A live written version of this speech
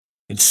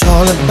It's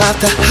all about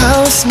the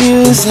house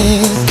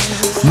music.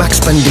 Max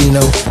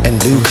Bandino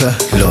and Luca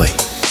Loy.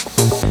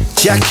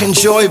 Jack and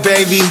Joy,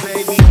 baby.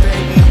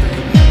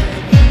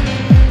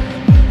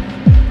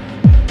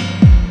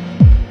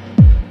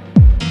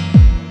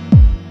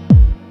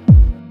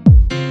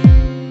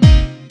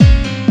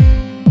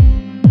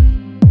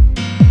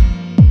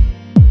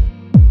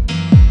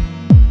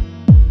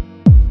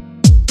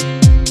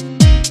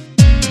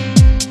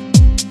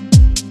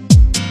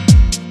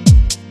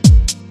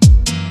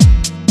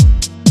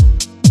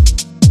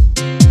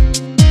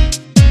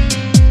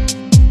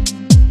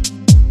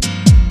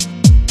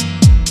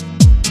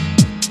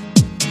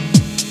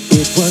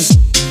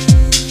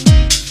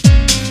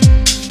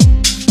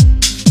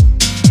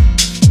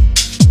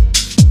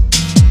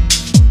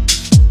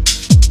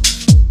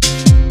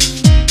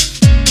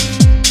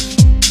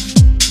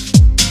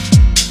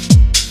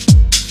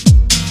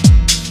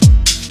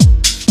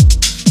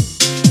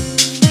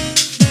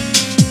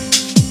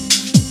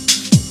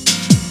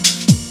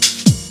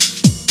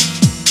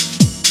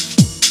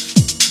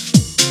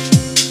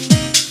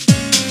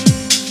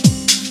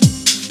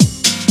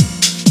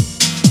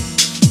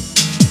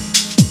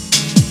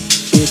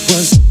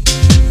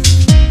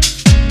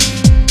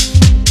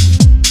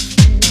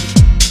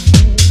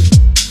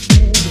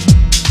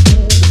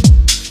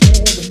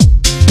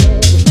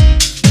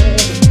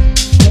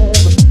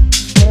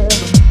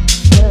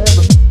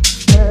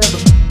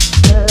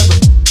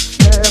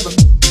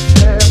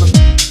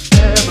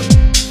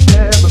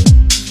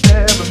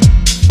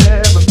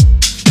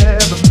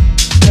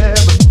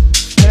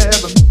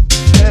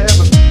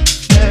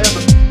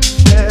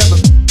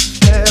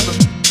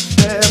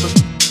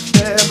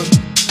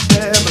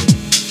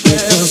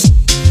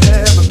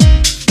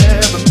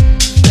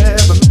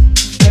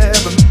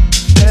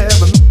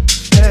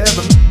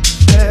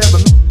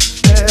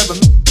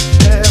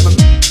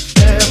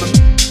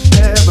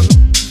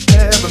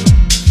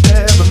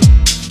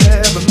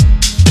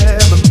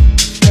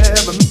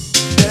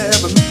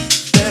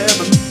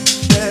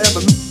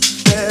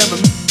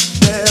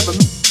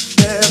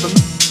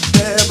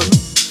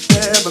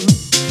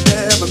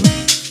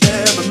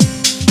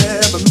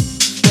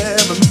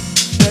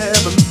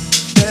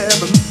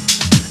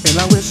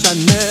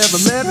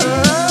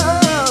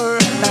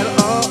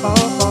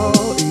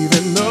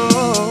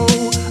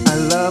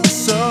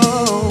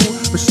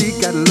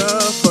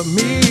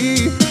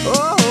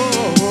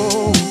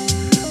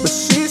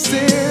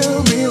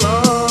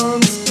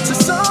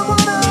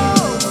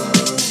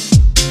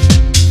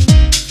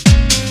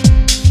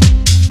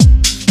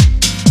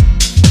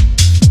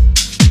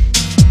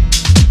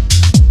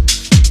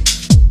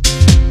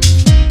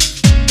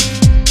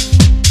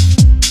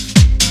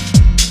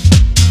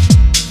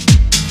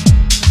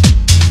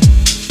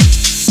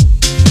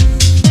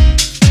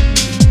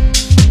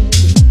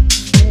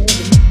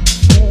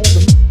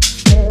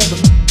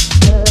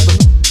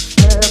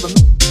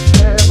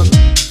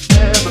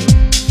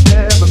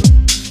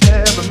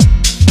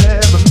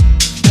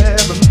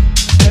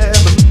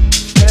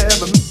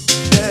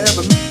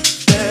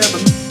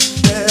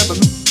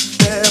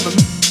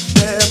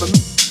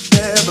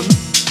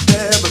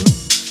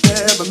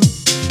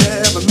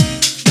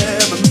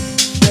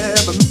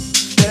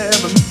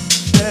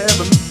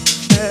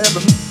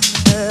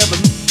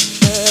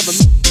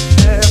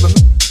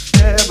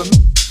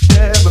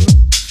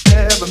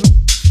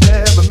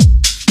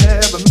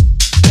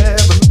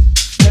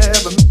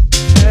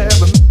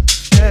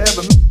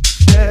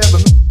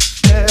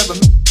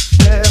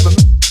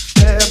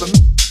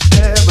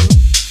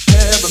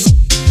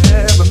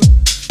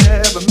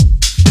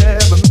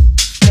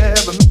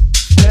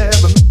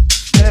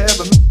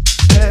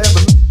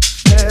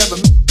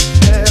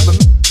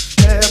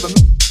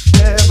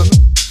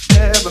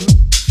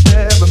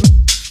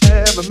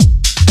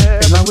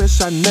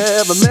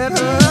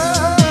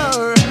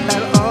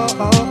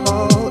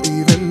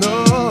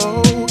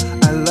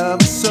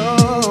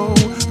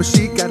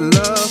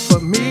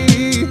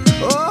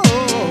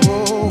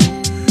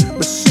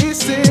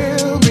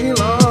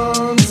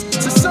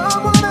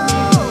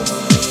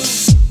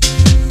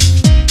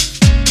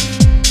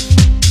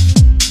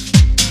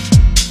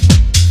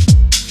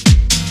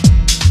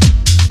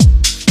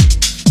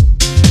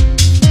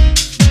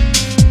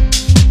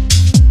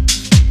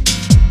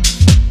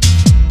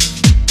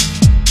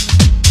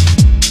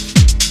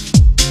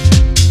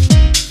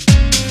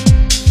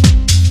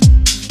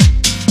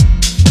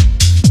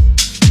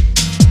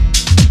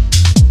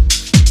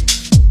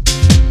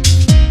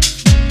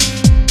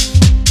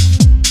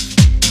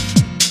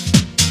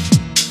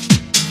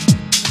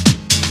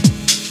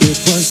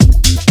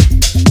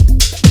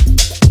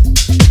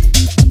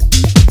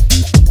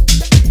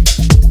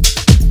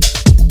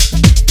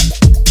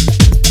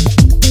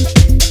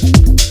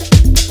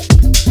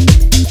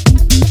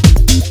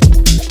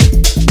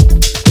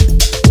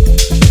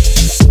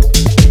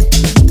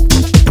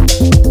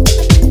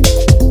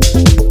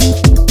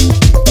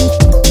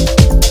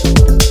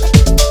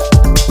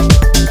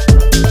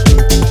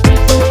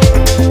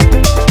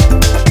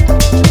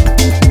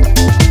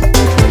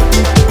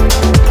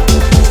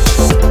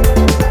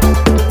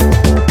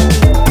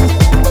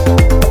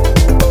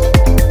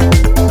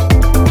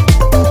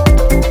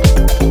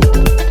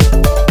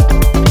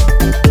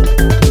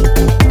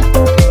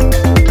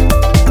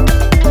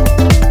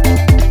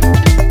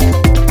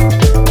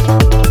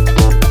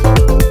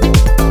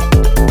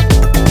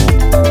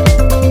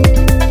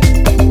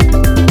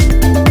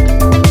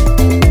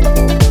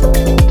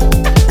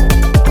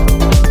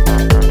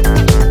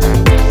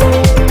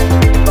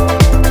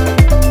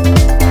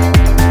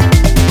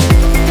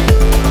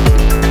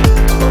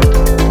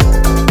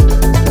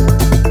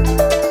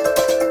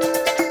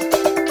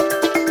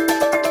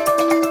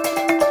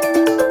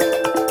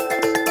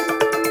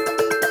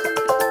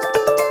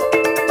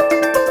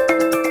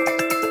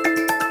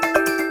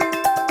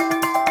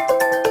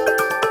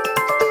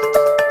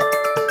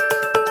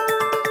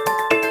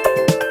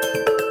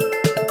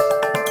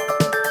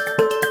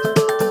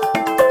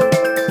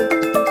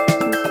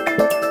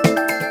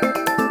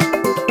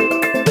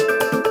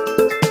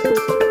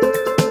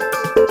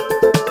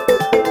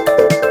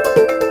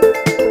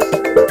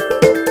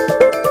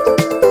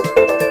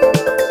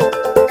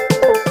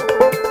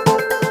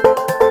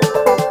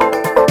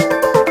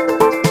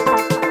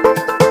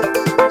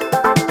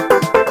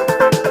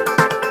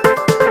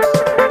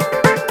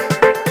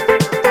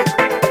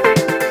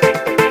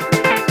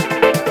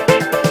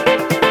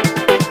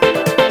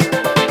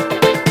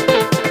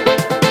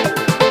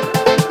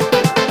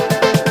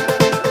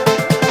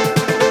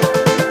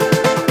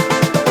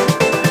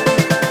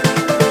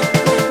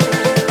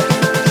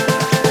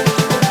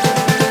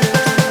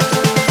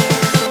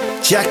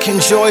 Jack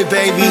and Joy,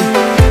 baby.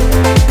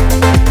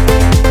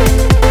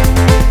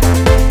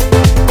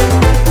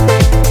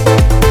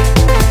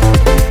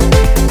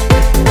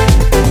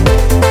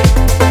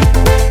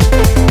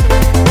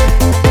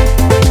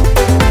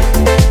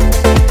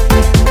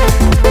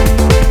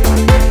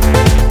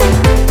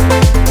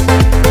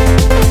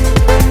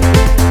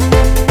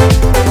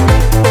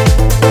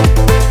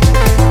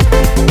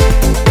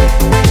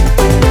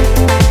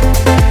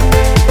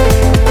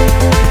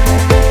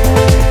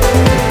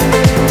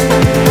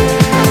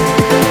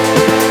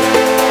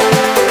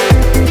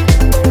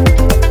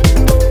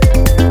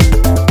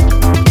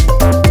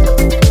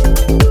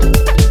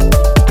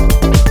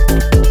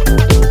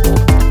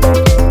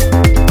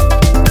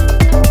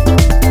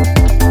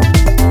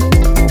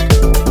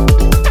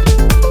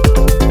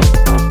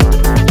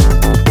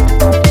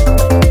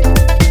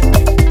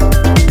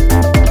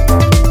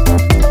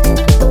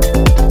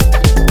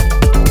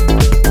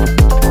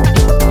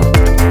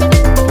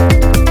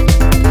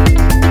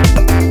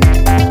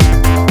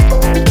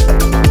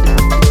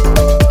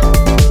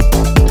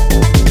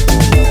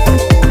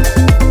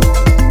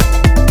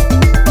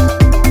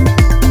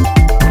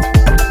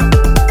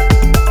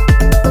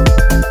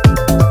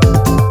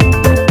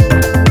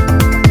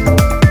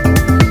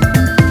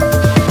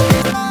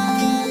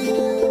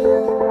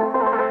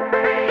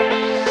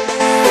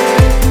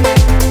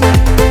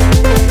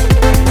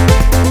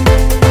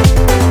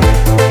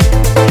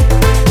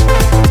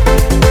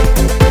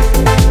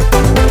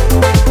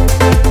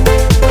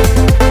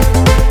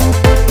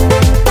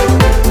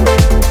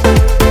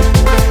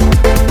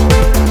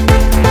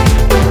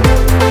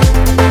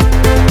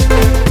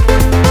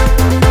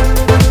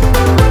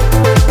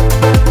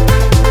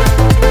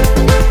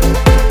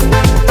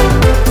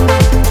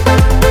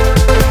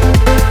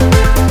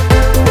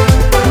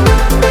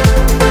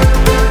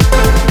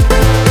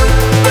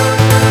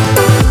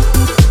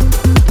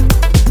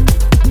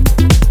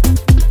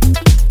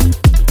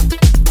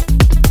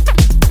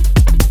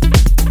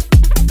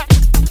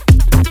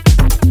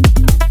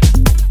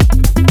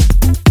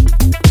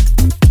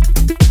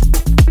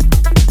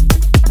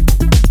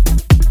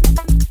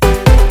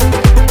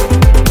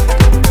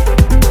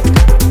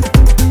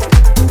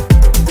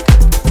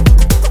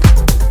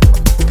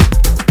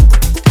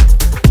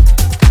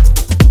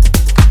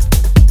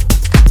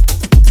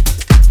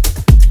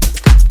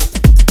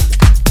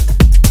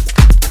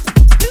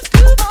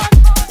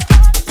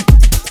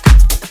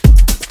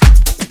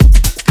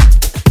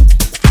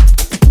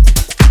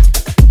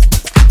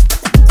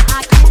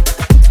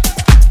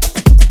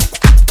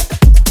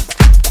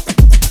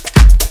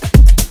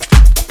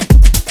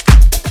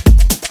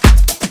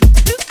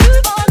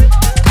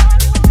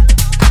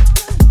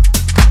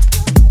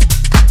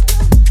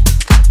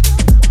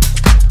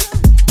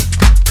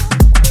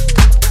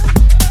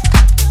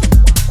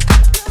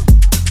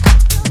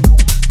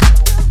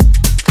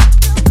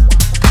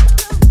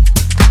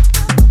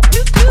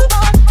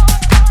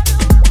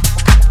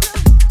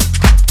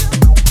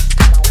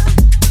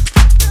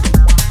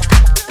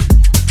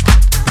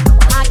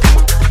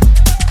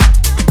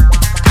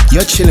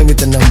 You're chilling with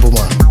the number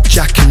one,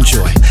 Jack and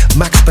Joy,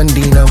 Max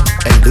Bandino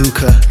and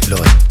Luca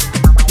Lloyd.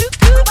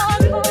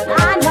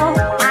 I know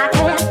I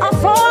can't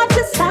afford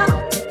to stop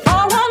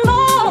for one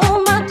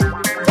moment.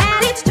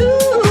 That it's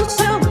too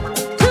soon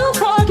to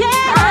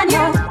forget. I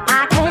know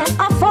I can't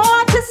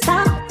afford to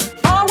stop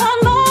for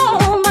one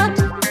moment.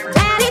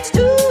 That it's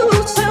too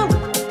soon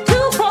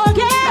to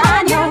forget.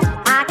 I know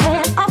I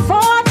can't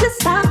afford to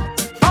stop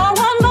for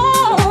one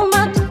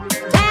moment.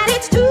 That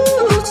it's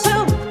too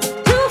soon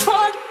to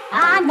forget.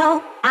 I know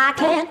I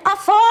can't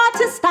afford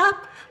to stop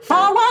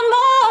for one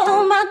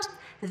moment.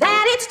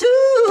 That it's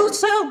too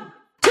soon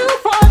to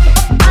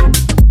forget.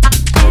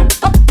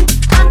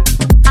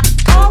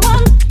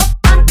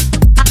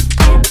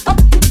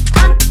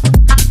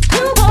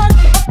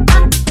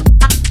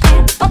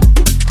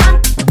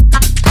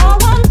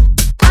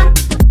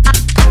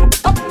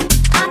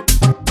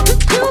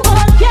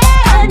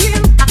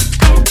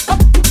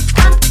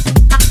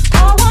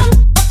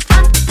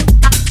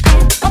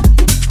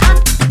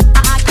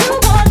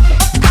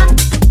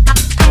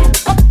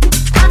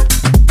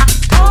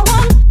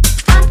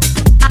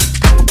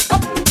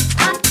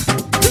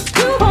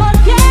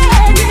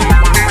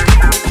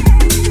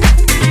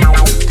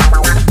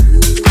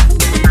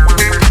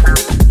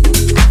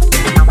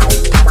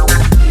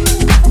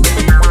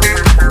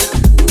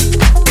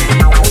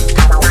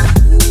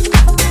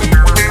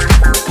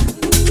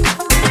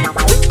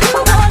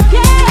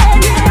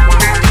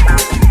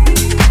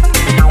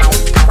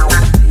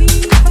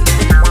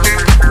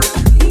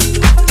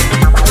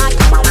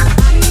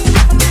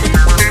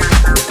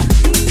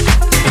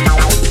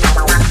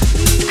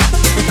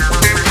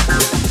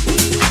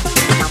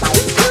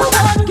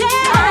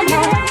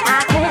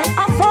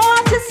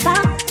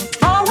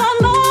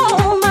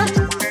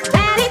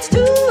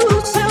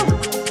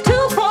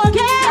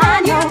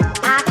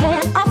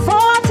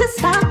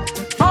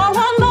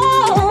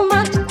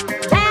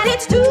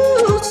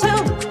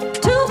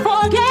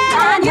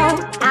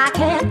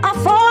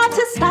 Afford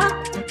to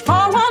stop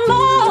for one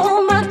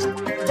moment.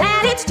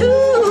 That it's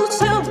too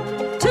soon.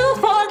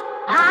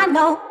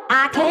 know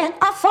I can't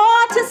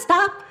afford to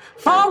stop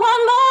for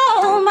one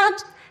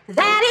moment.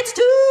 That it's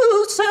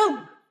too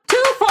soon to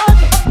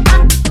forget.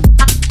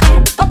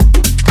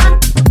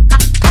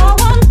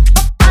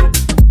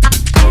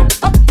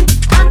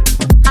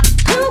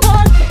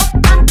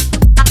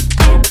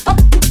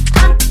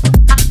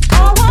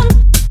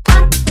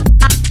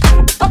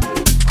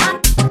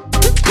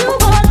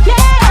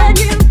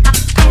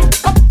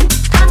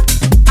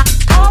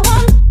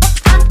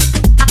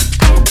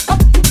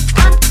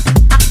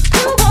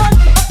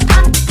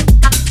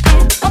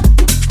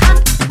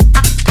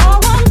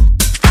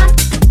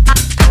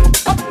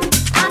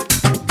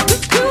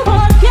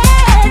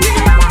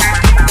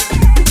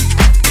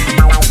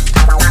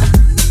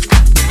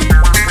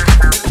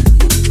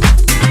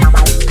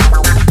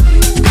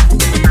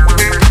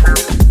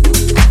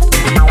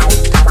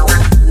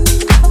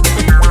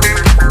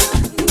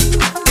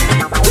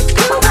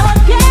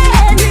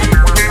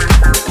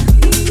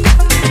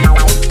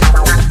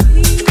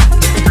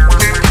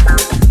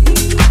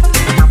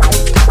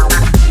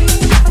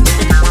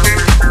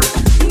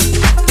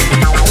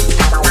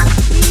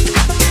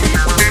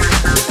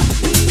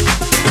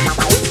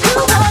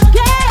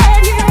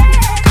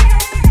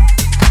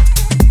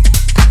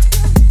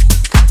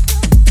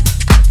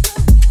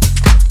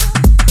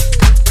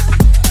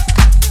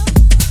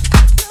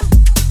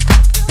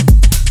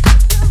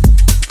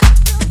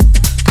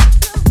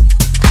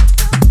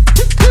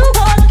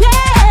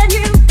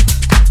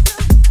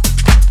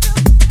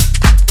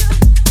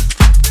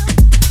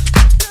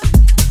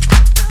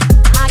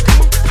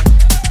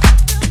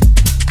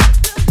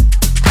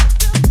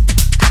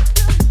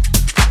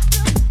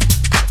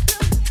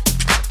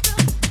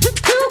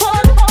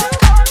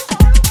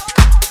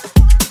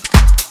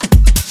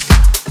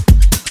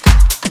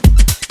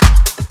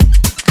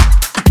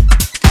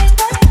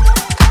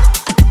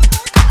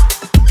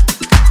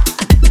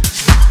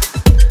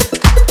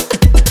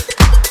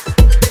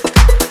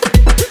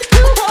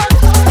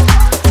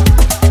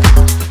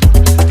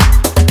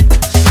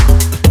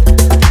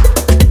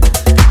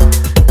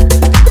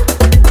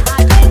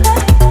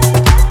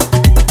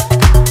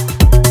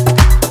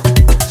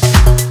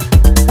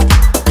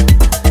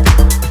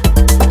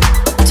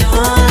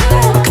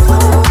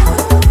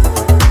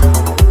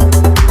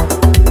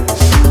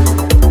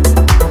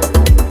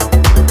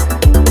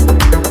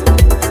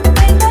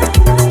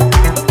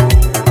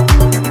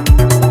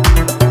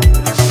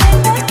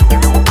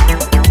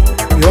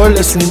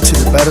 Listening to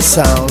the better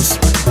sounds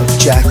of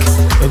Jack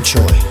and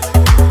Joy.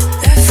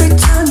 Every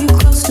time you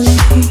close to me,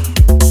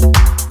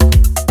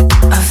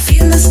 I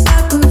feel a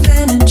spark of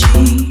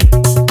energy.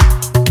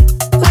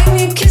 When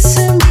you're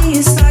kissing me,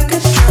 it's like a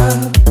drug.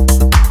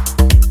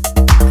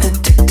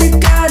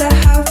 Addicted, gotta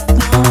have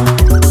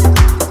more.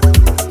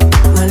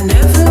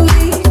 Whenever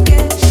we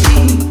get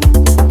deep,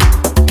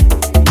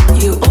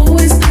 you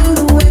always know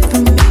the way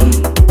for me.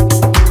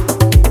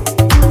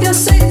 You're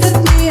safe with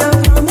me, I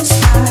promise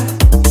that.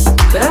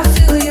 But I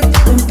feel you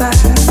pulling back.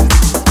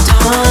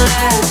 Don't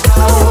let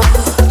go.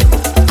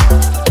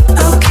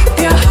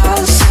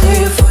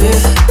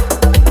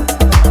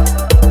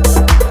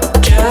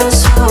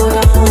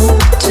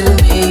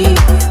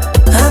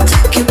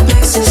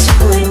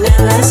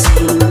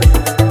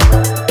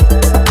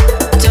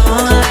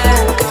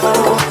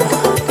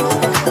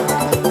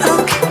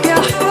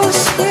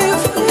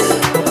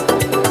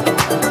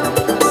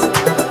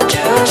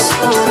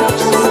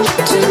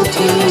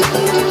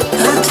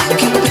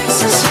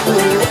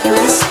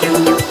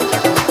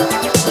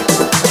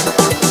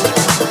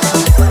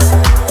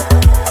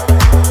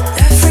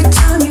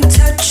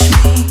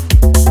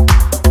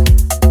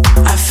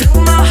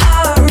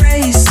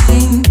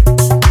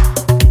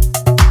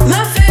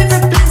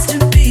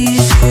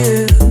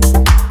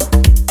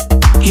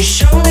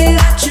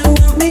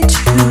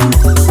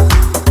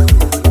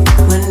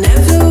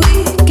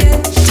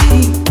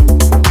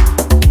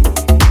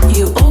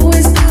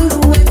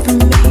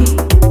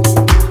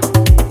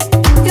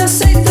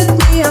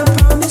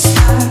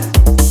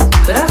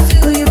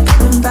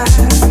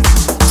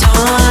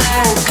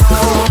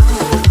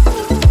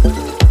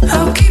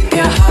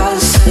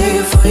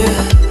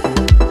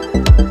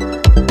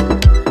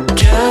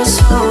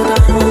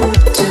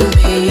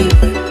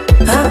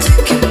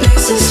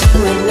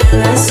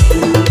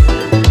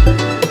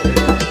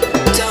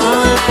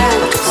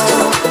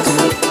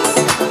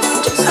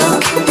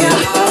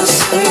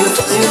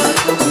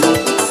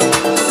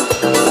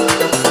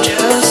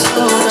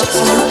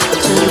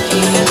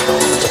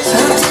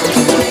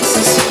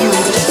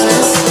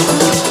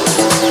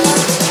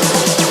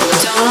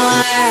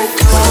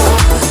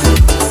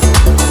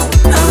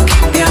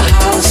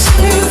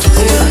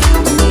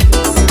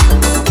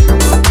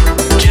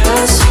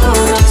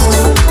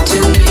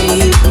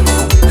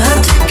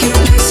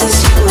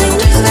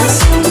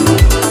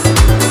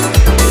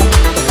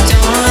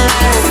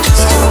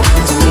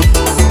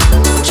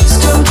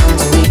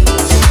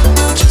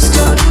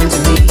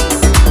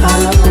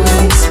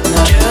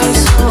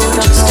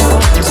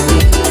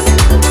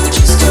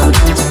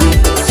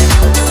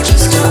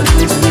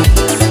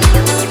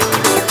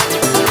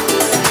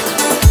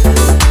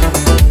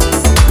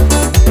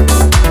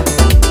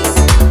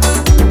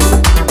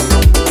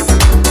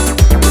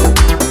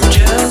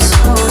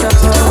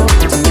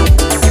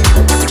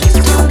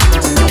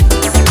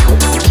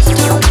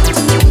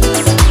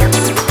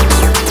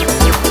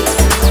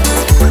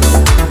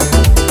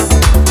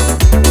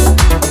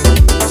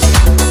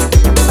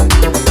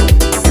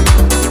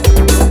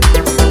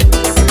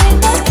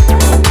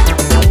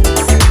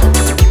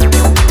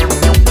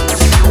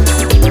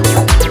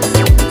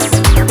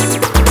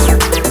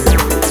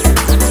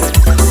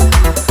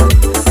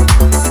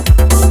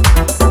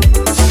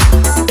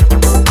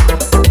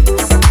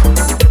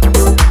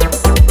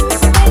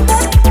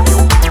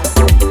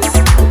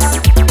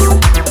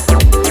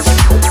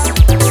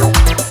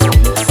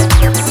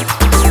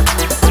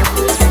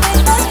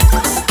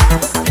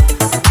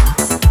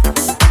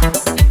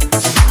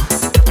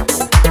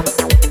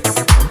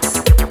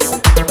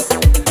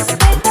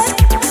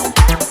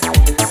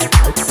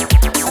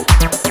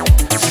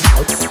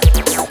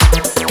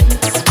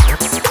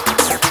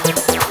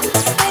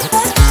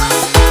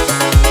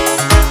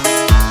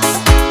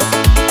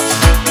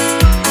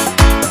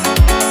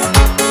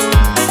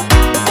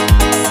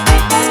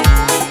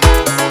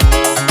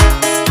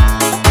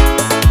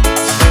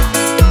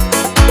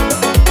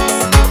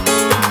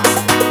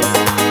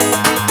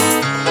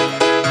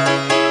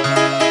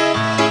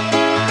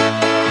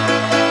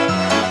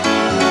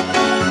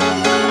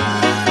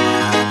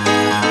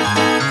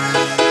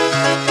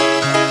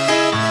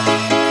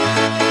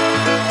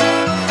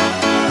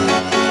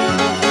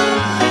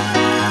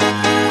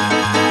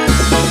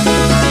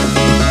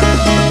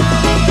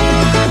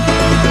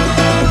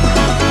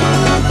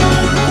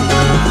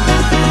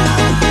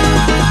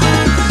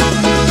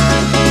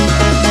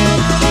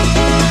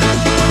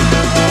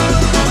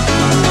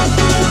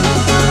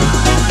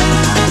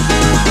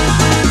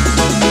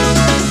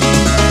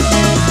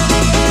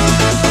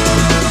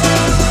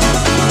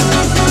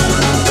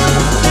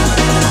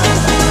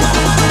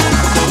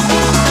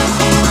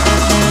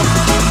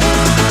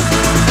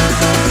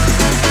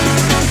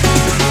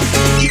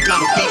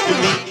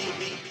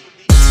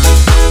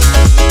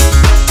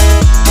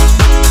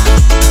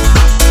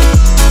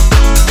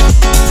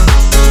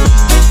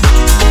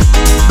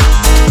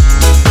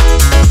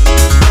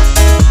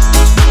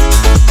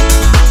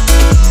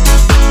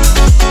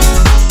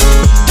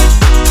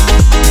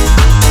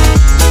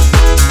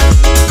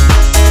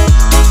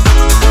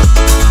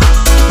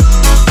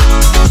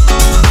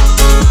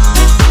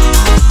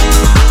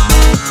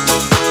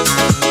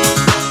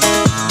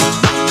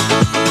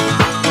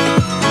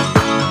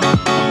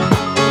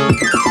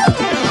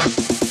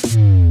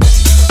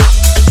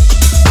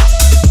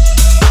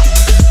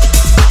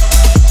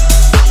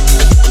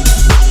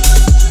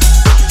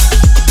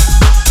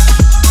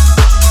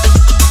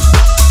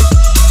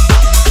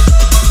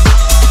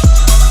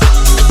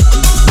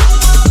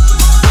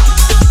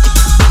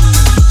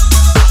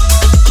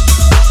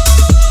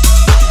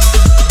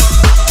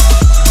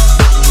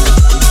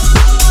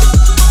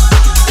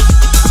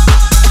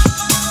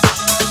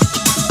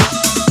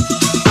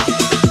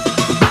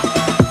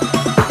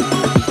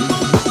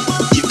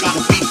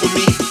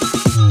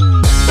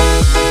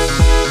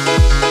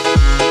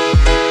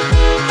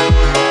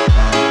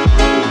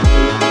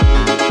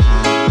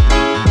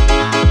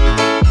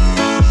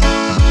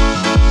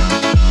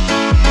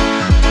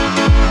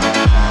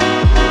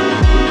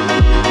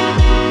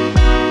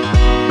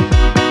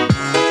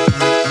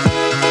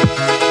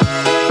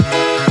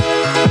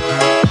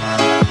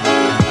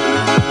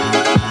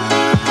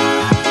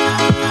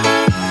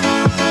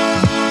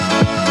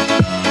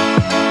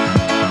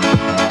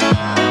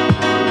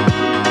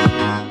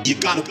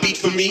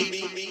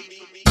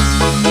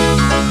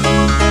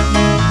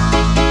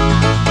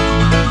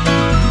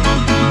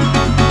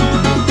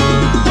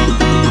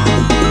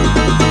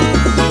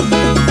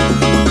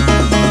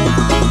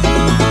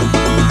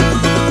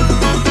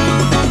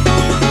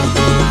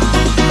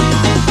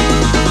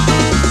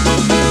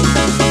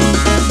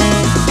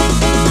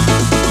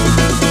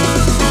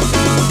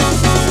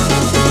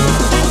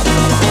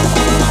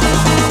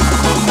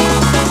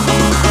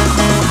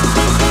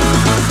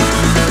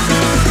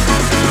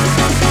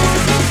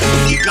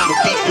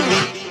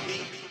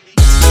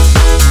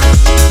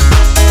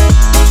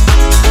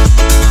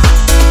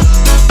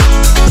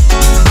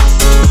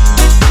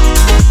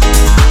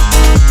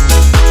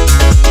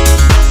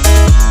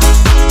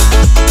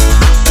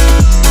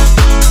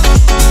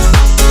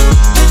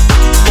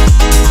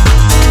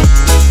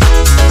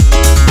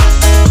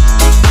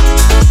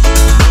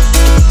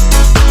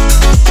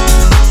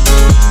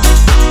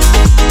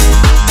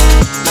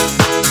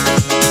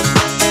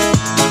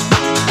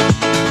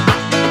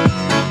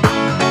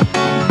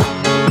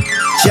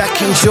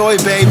 Enjoy,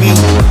 baby.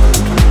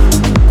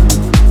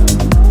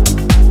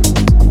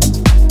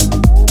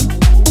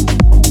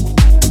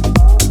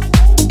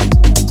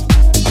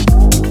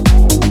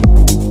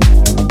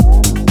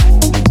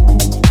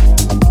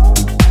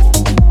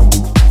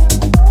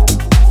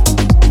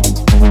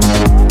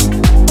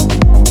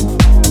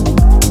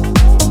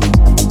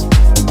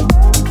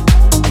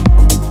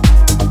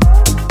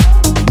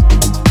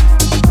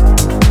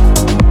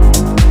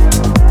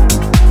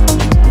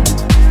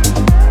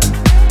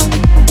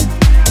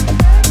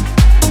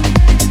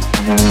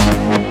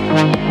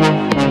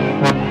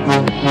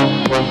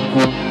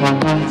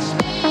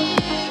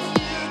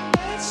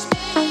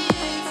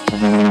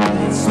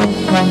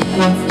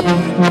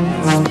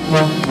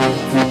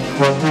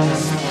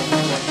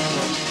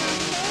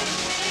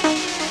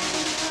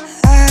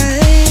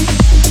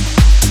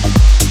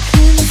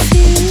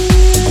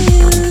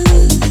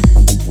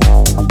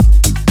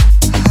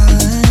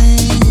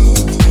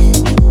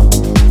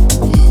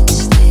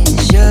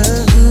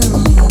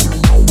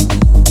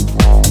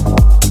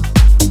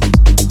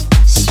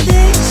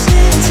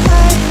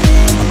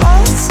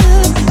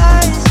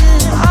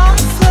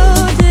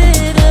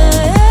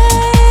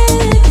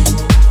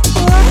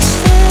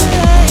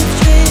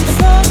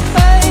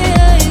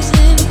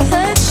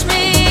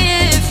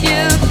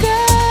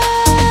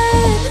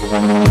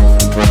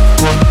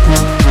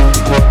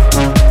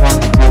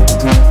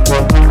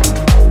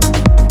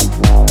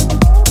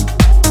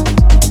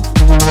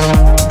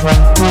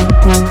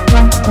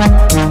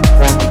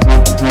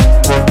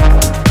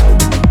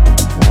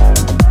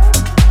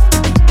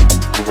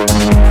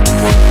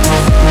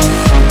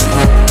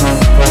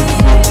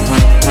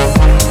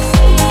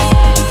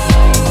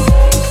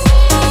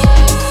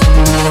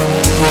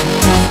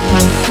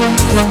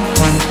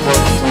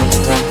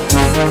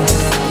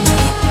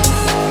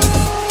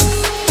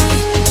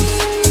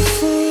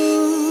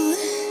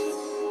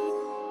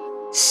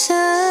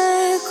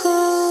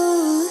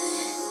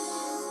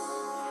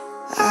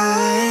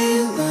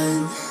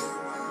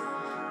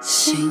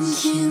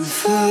 Sinking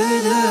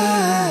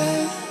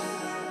further,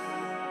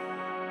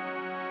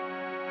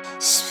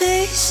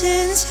 space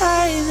and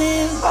time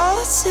it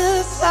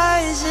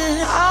multiplies,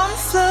 and I'm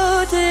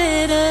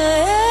floating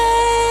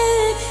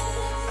ahead.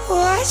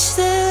 Watch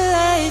the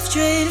life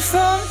drain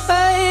from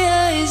my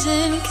eyes,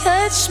 and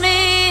catch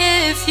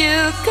me if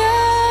you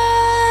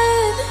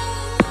can.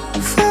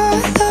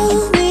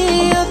 Follow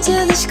me up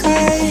to the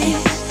sky.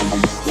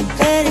 You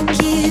better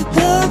keep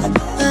up,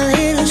 my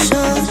little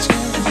soldier.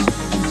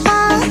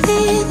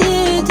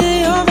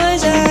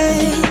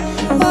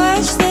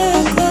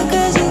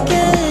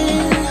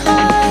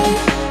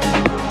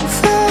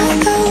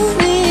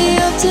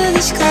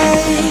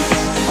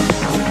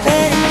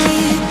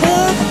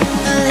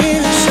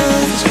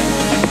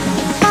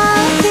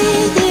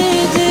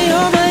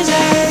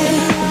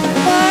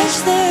 Watch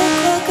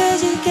the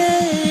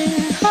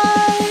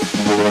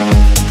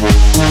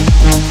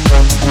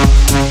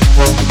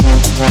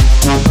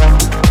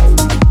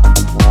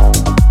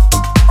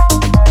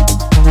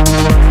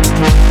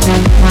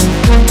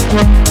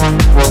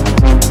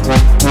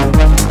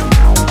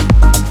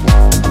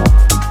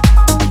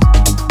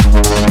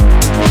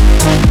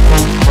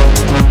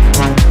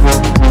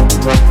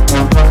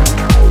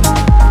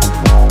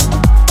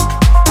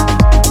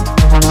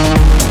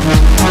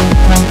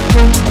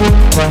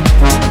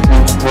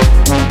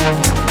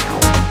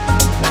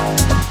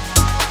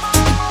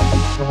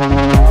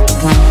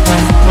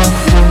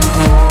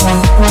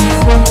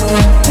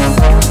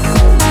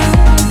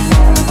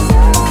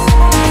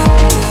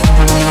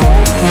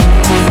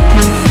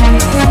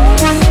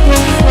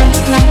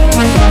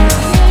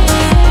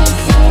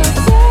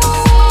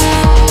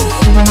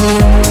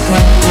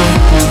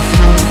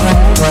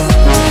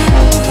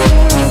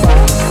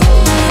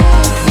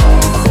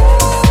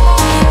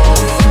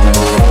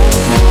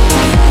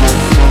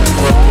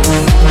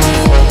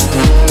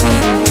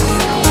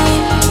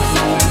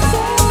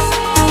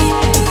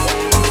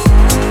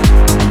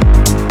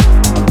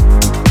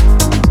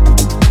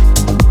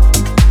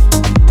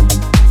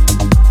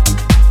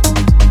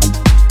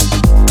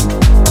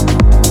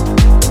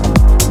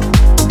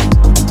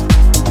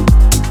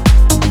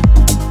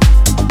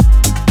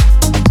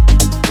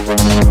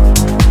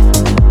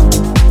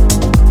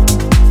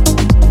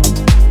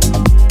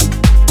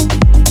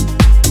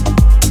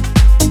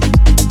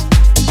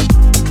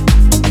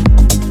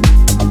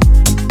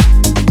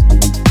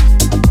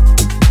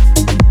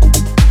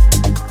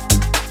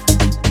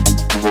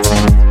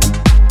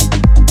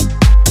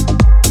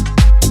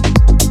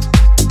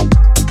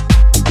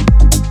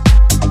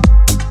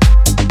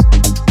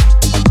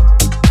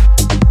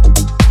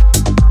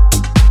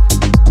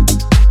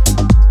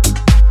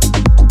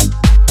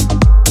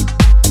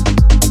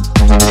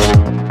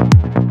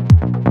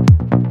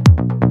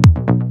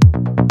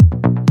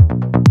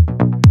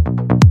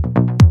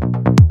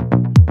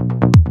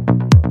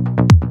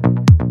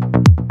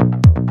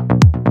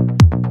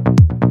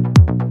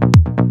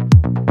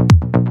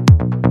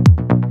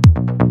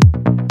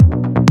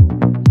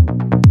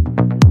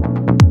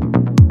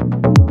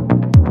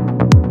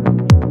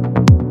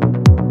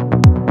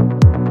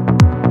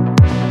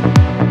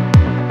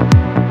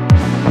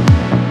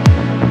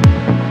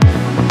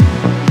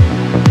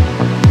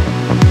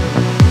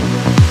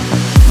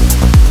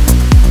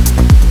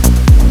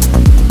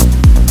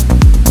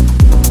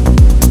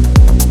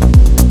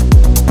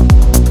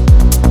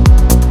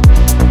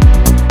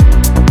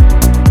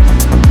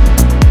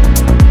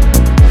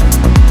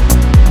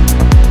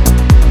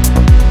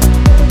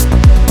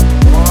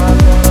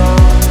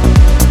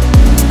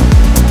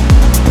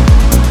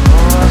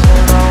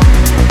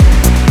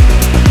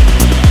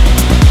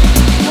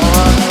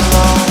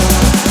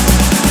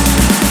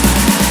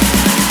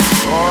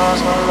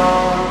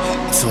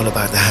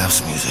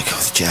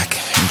Jack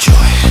and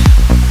Joy.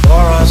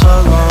 Laura's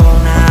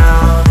alone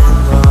out in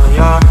the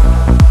yard,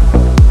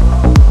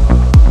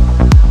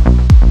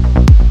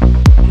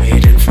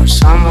 waiting for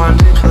someone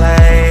to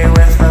play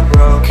with a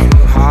broken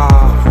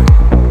heart.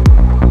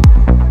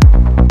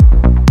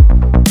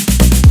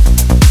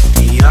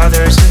 The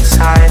others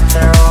inside,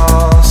 they're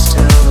all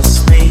still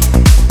asleep.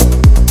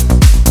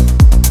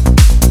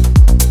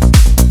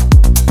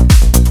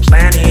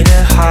 Plenty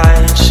to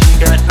hide, she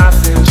got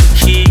nothing to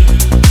keep.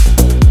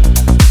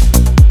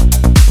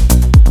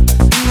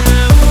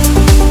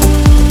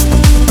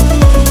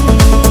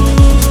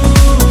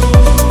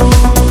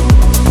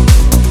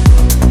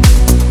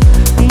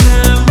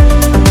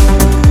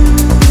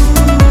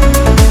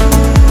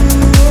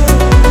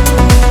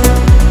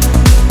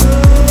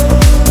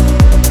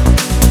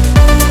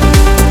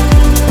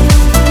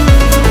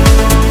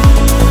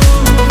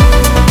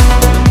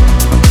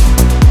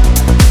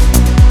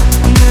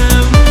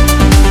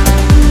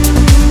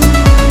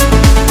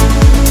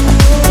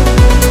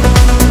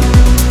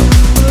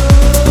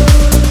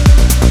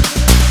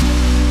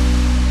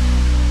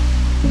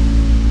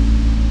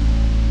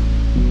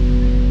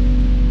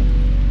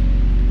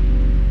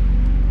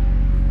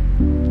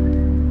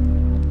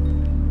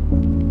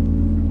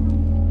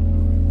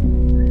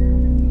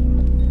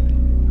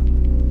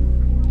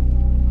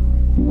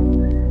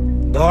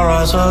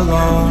 Laura's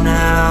alone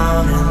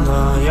out in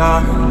the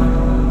yard,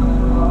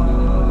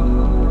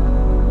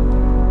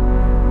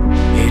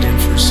 waiting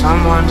for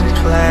someone to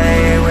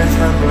play with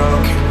a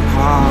broken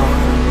heart.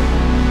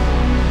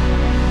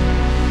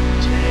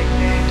 Take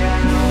me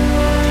down.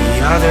 The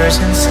others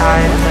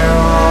inside, they're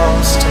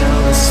all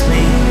still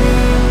asleep.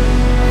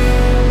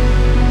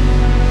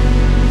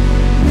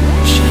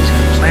 She's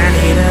got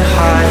plenty to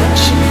hide,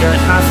 she got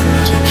nothing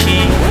to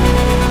keep.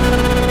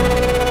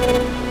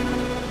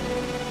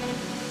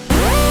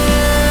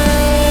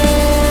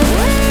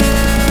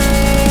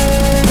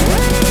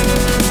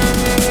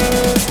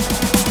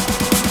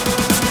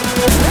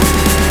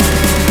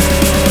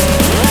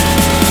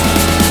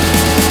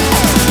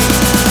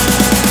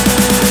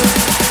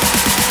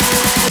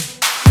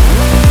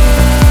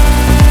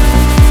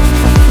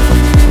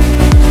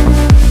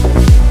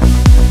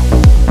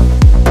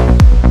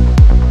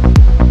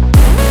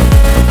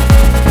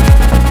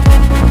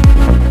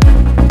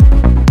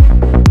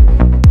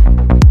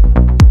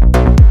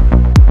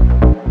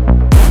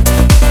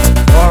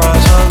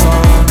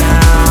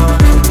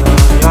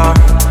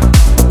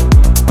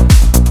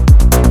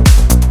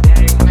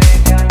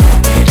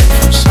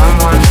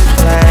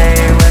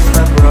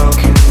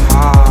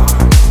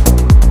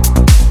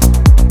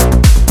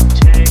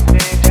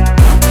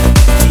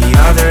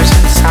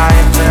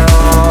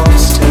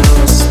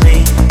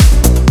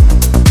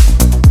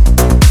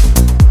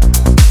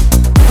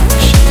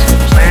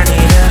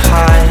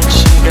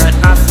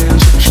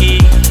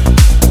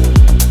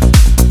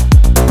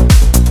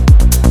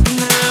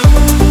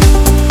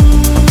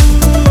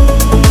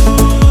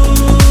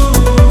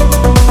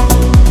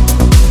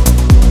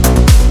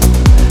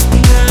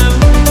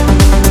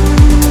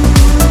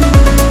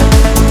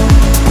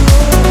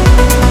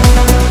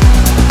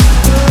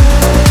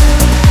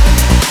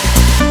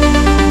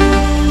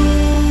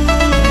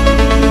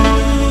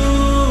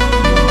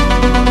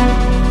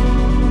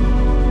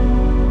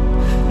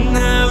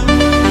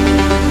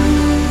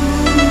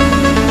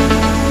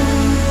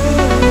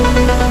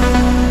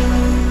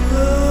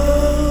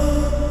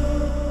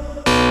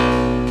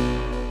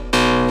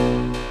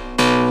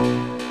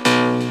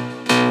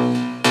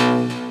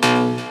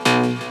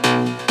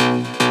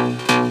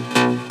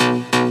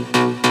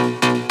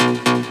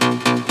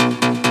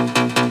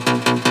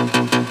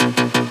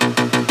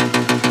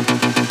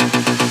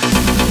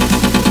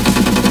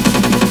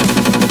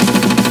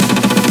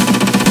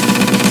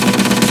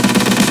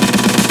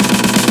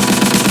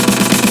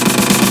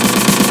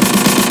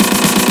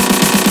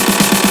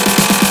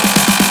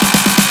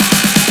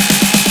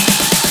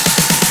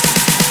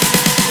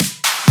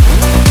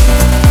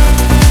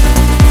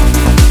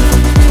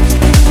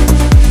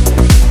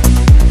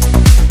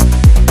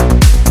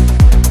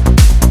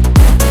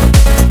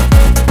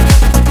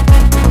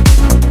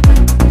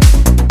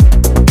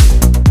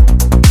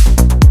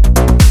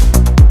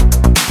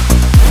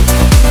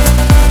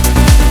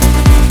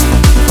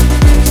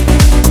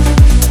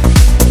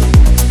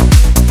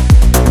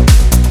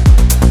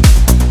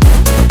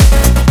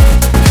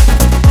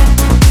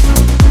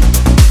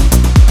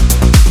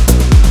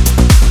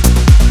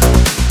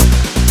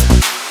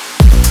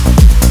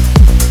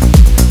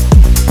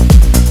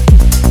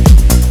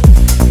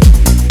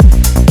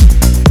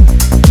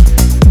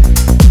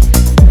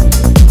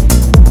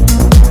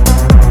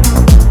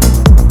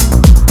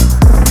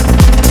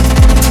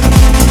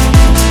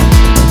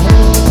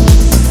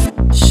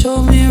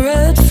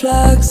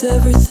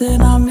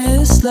 Everything I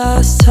missed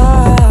last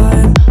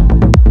time.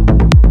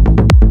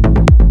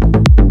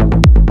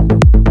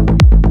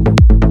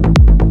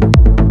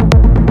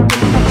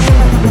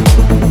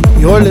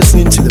 You're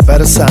listening to the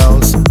better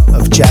sounds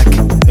of Jack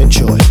and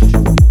Joy,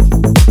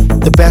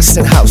 the best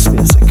in house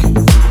music.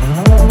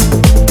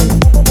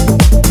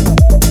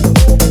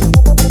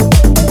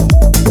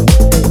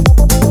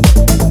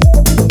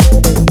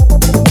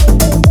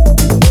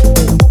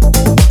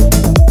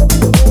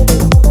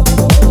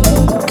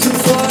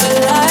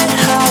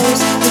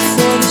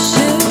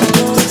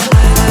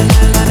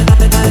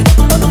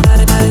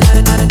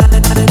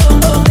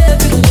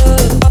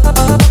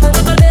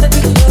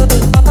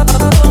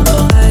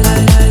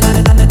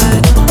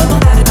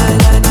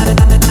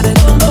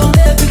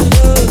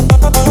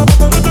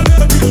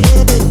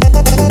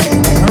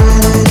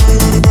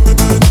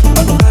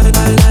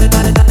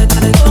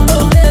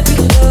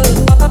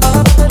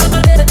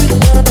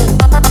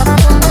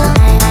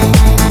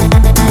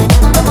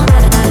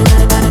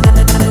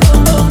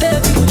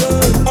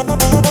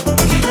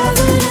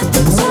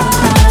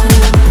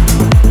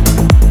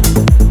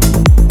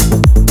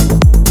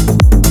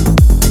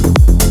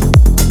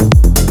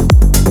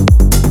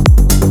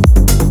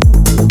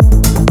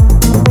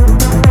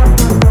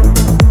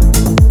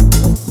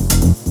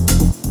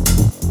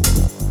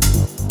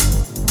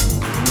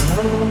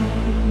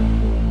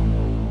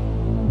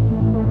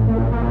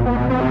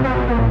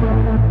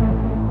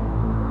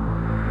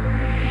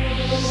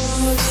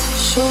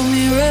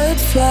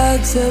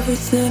 flags,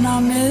 everything I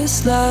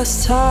missed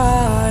last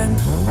time.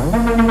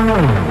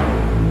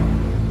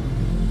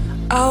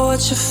 I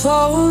watch your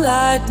phone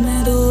light,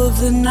 middle of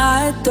the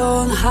night,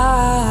 don't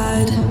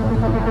hide.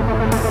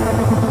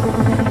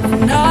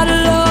 You're not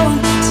alone,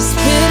 just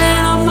spinning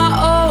on my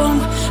own.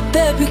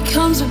 There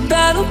becomes a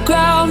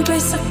battleground,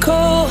 place I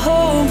call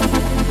home.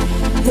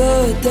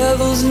 The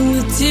devil's in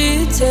the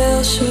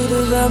details,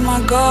 should've had my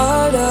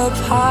guard up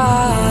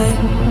high.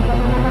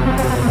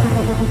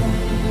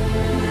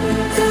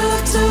 It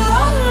looked a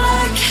lot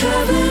like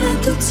heaven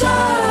at the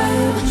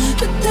time,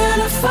 but then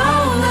I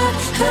found that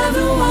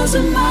heaven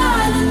wasn't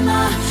mine, and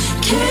I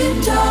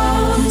came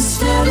down and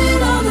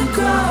standing on the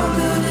ground,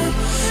 but it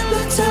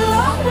looked a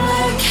lot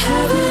like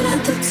heaven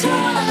at the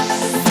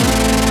time.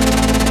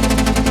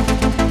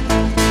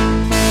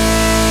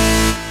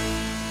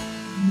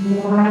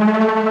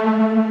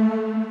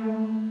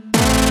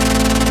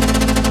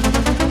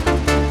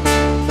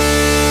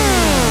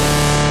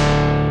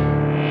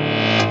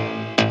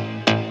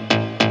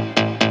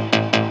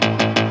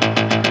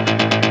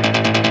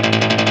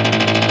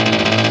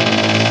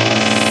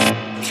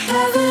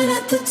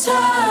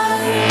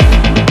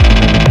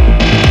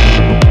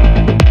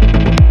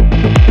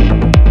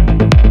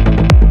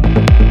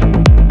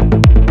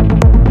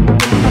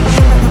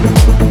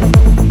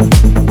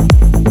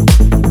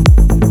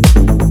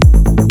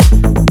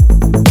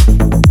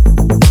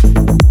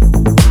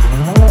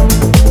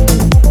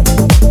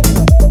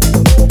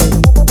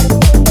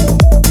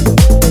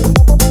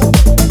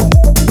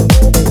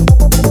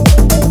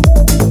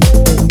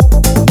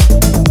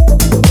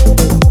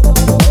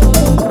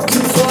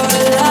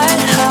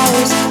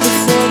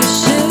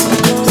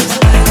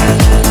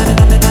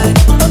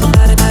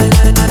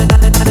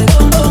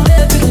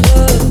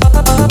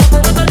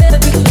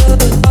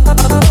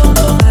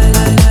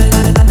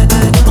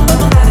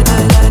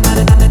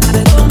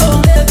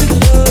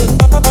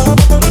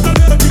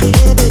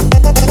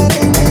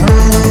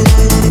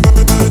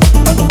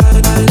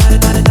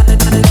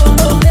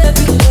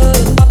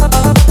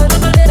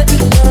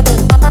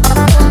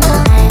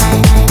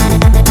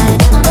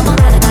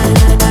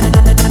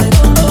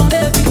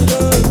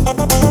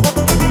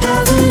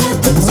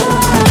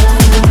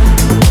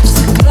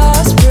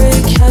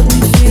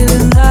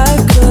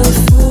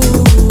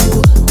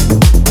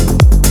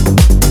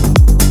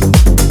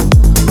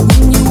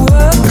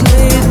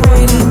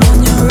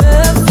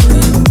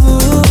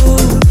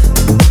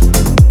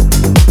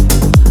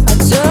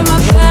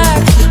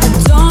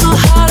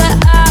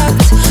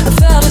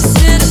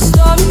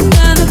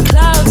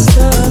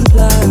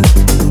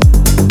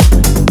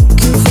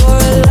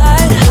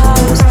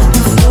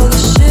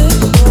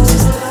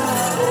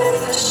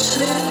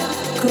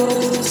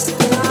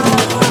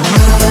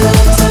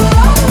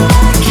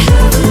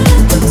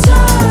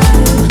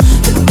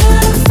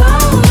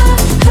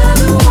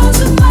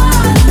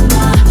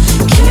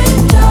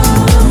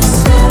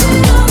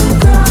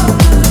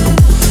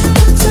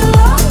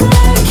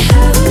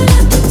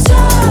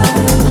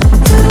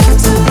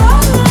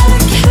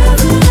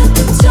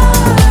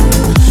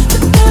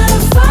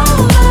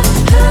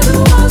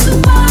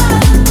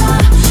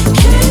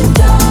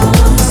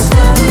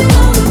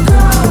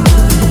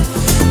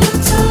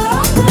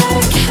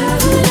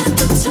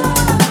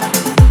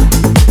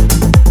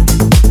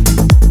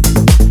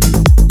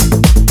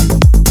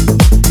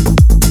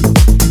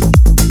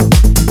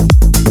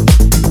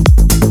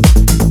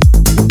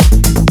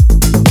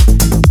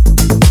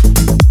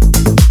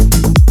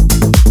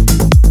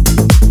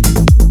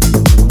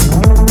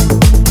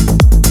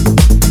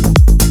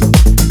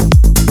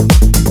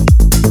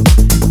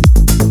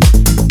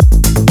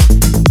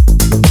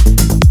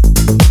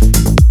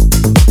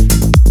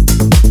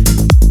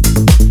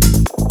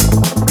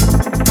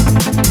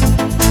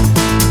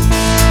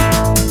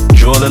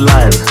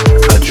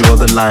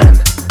 line.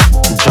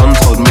 John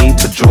told me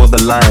to draw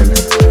the line.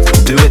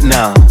 Do it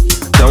now,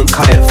 don't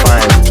cut it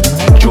fine.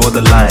 Draw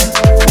the line,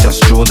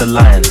 just draw the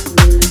line.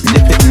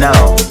 Nip it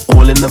now,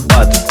 all in the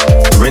bud.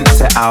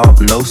 Rinse it out,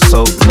 no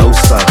soap, no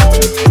sun.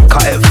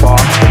 Cut it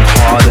fast and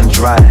hard and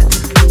dry.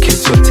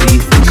 Kiss your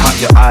teeth and cut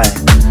your eye.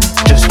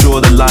 Just draw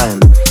the line,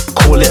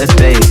 call it a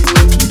day.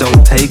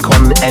 Don't take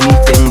on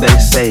anything they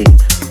say.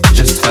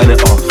 Just turn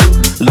it off,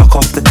 lock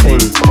off the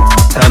ting.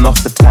 Turn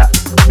off the tap,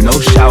 no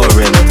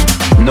showering.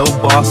 No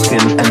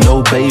basking and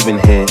no bathing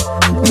here.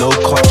 No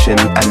cotching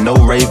and no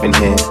raving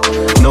here.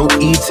 No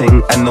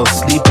eating and no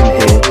sleeping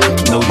here.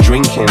 No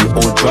drinking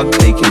or drug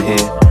taking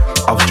here.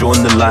 I've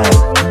drawn the line,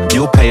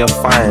 you'll pay a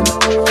fine.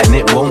 And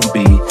it won't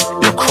be,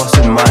 you're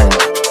crossing mine.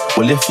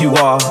 Well, if you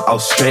are, I'll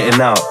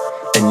straighten out.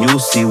 And you'll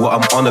see what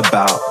I'm on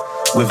about.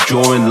 With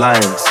drawing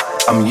lines,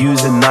 I'm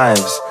using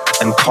knives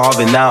and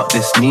carving out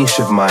this niche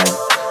of mine.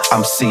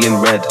 I'm seeing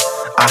red,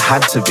 I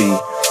had to be.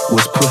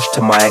 Was pushed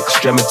to my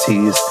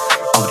extremities.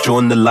 I've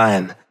drawn the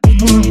line.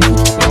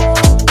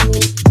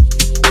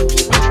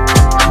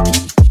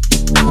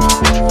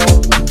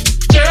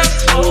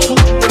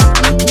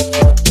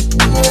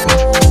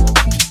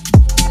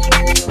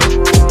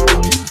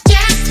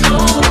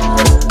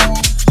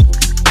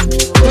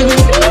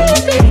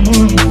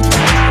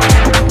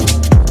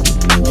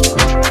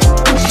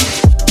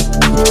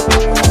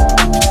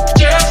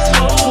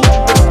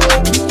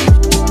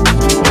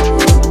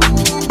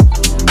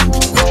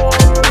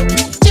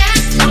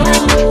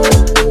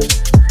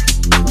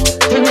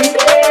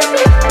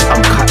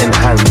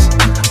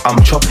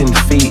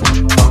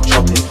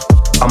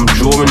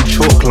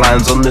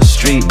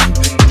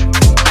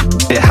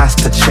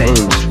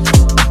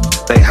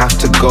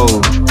 go.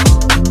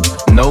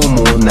 No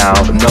more now,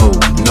 no,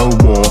 no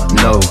more,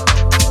 no.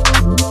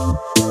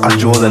 I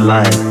draw the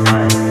line.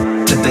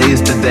 Today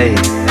is the day.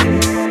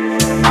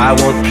 I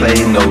won't play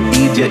no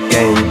idiot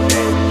game.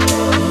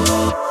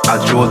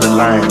 I draw the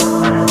line.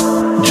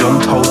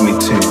 John told me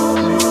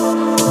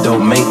to.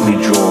 Don't make me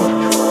draw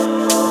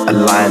a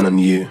line on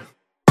you.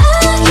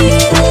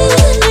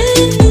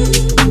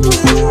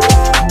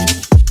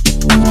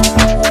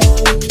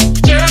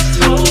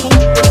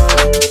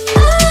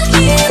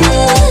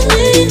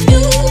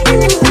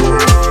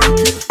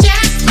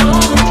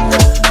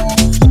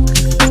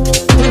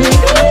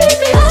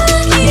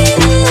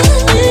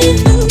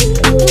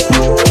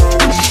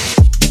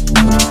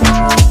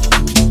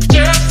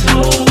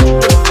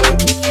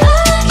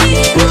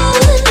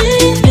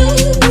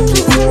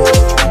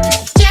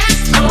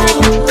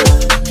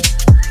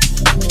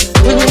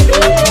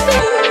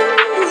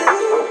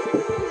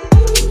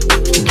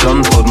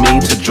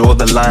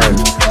 Line.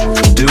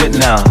 Do it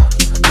now,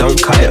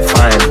 don't cut it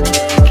fine.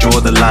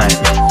 Draw the line,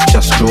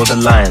 just draw the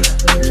line.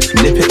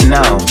 Nip it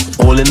now,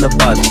 all in the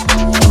bud.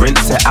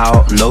 Rinse it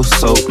out, no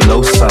soap,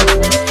 no sub.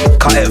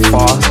 Cut it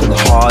fast and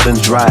hard and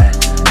dry.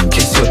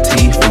 Kiss your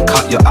teeth and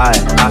cut your eye.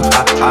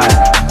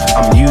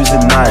 I'm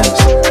using knives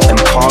and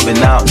carving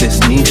out this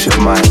niche of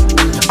mine.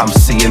 I'm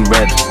seeing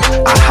red,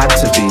 I had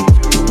to be.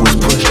 Was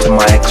pushed to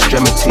my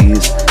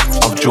extremities.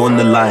 I've drawn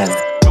the line.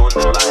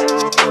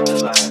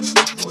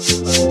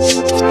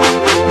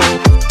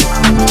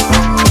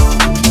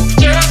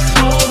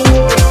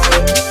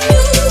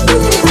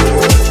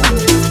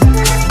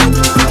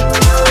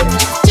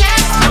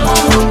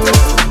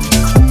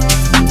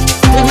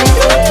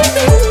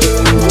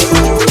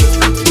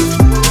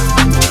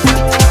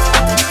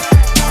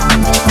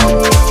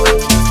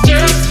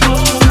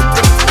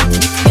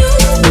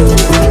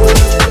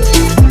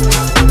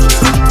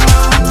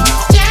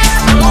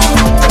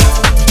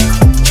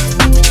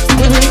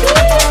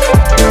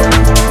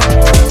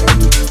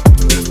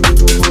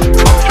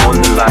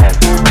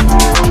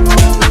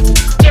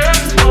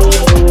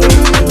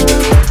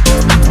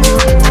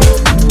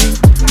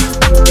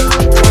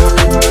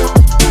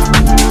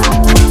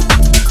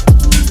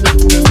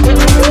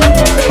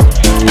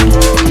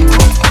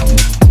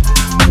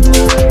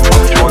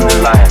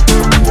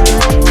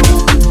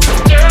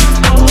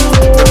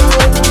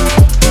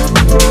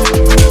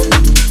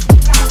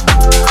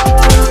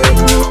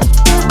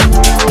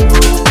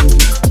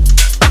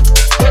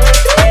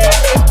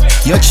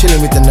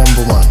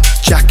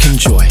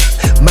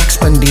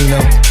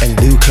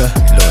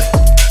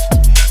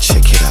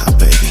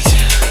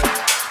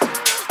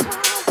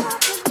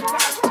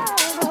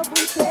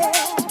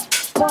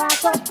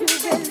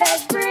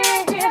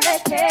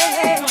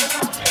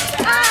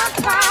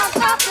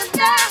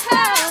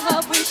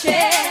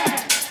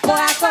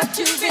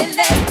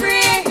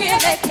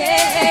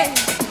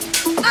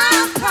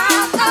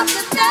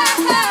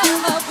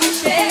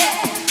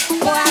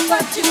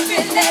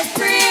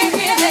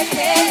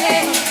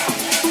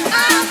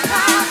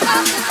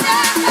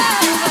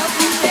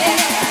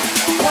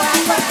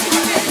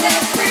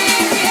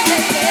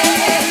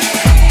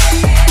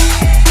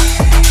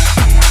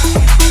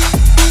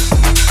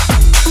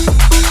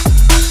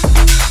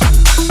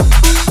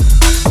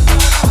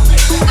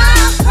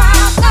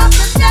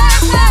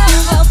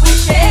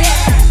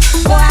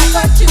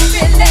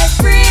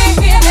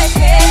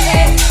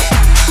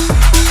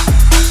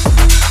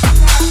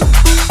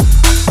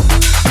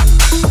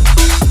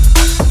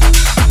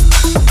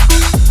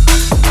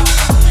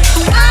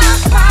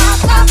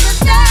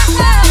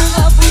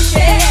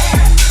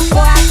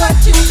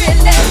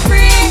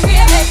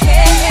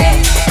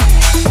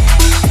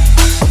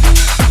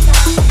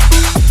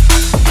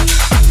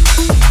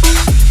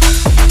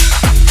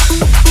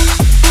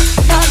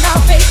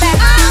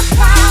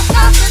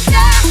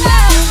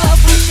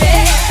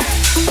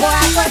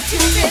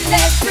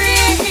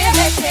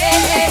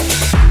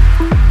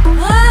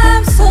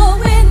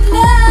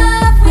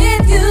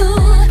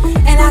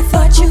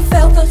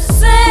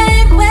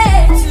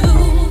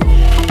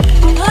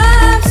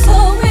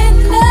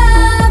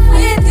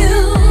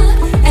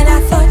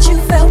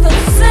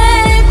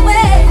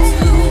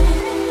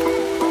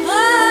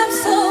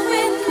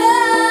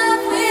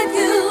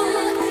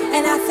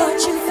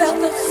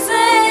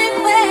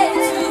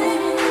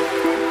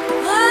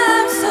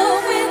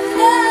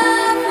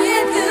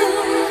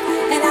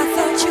 And I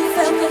thought you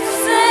felt the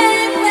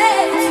same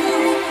way.